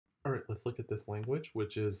let's look at this language,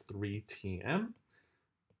 which is 3TM.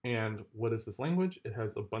 And what is this language? It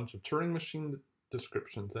has a bunch of Turing machine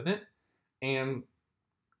descriptions in it. And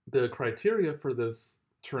the criteria for this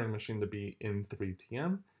Turing machine to be in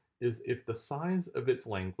 3TM is if the size of its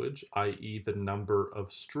language, i.e. the number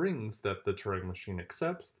of strings that the Turing machine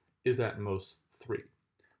accepts, is at most 3.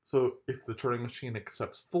 So if the Turing machine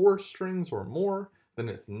accepts 4 strings or more, then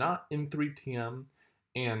it's not in 3TM.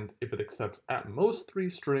 And if it accepts at most 3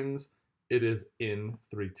 strings, it is in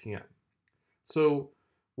 3TM. So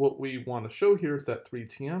what we want to show here is that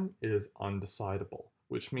 3TM is undecidable,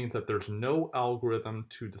 which means that there's no algorithm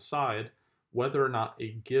to decide whether or not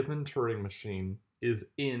a given Turing machine is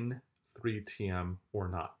in 3TM or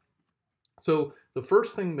not. So the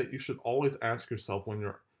first thing that you should always ask yourself when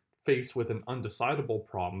you're faced with an undecidable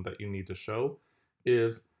problem that you need to show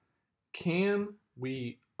is, can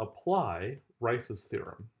we apply Rice's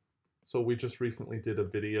theorem? So we just recently did a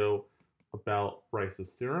video about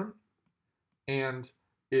Rice's theorem, and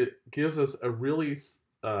it gives us a really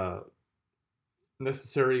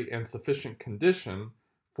necessary and sufficient condition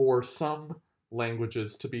for some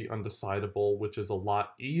languages to be undecidable, which is a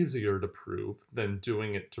lot easier to prove than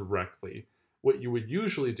doing it directly. What you would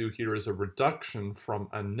usually do here is a reduction from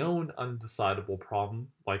a known undecidable problem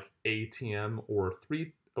like ATM or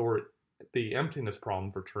the emptiness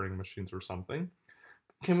problem for Turing machines or something.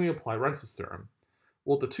 Can we apply Rice's theorem?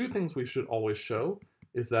 Well, the two things we should always show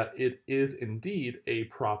is that it is indeed a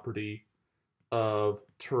property of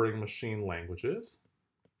Turing machine languages.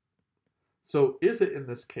 So is it in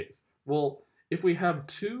this case? Well, if we have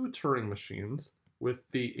 2 Turing machines with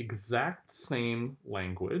the exact same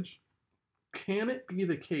language, can it be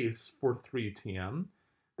the case for 3TM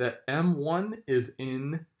that M1 is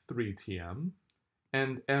in 3TM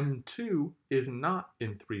and M2 is not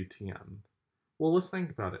in 3TM? Well, let's think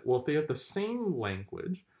about it. Well, if they have the same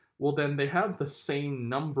language, well, then they have the same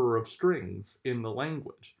number of strings in the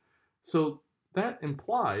language. So that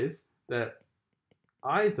implies that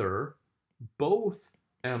either both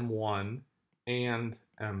M1 and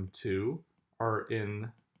M2 are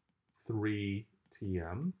in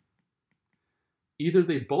 3TM. Either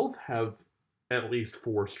they both have at least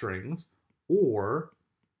 4 strings, or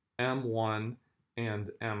M1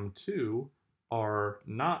 and M2 are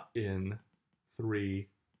not in 3TM,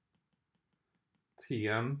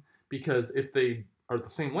 because if they are the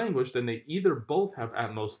same language, then they either both have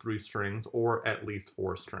at most 3 strings or at least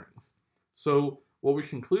 4 strings. So what we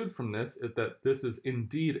conclude from this is that this is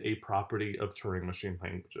indeed a property of Turing machine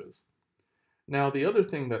languages. Now, the other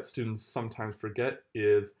thing that students sometimes forget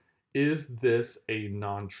is this a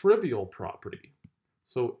non-trivial property?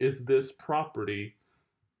 So is this property,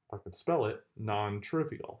 if I can spell it,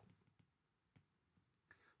 non-trivial?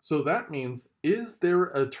 So that means, is there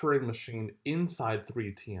a Turing machine inside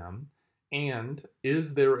 3TM, and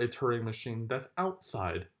is there a Turing machine that's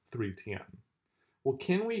outside 3TM? Well,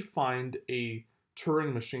 can we find a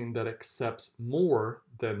Turing machine that accepts more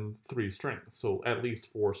than 3 strings, so at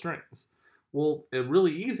least 4 strings? Well, a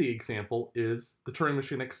really easy example is the Turing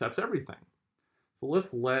machine accepts everything. So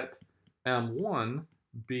let's let M1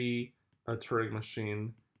 be a Turing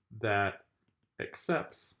machine that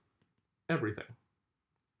accepts everything.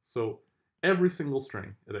 So every single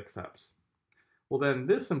string it accepts. Well, then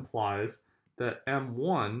this implies that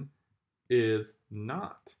M1 is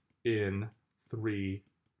not in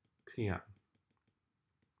 3TM.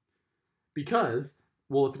 Because,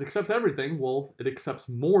 well, if it accepts everything, well, it accepts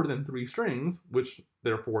more than 3 strings, which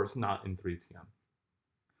therefore is not in 3TM.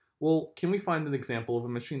 Well, can we find an example of a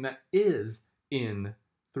machine that is in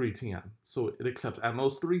 3TM? So it accepts at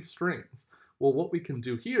most 3 strings. Well, what we can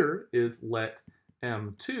do here is let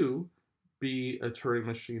M2 be a Turing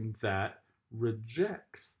machine that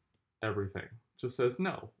rejects everything. Just says,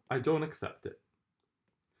 no, I don't accept it.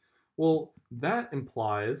 Well, that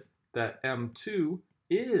implies that M2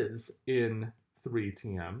 is in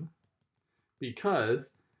 3TM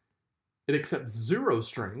because it accepts 0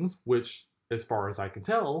 strings, which, as far as I can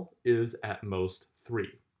tell, is at most 3.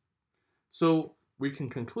 So we can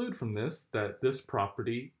conclude from this that this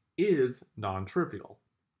property is non-trivial.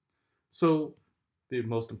 So the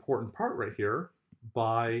most important part right here,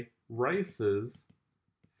 by Rice's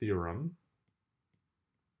theorem,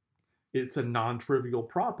 it's a non-trivial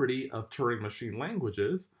property of Turing machine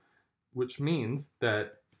languages, which means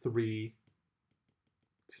that 3TM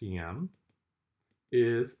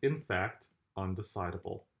is in fact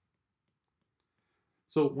undecidable.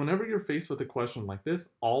 So whenever you're faced with a question like this,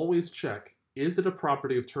 always check, is it a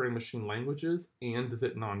property of Turing machine languages and is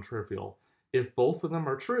it non-trivial? If both of them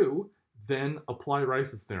are true, then apply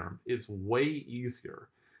Rice's theorem. It's way easier.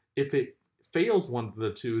 If it fails one of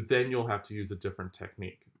the two, then you'll have to use a different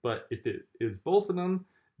technique. But if it is both of them,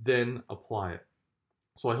 then apply it.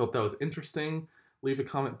 So I hope that was interesting. Leave a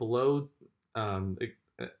comment below um,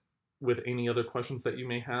 with any other questions that you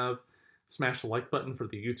may have. Smash the like button for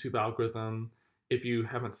the YouTube algorithm. If you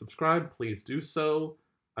haven't subscribed, please do so.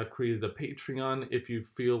 I've created a Patreon if you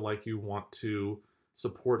feel like you want to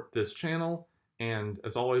support this channel. And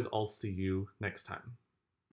as always, I'll see you next time.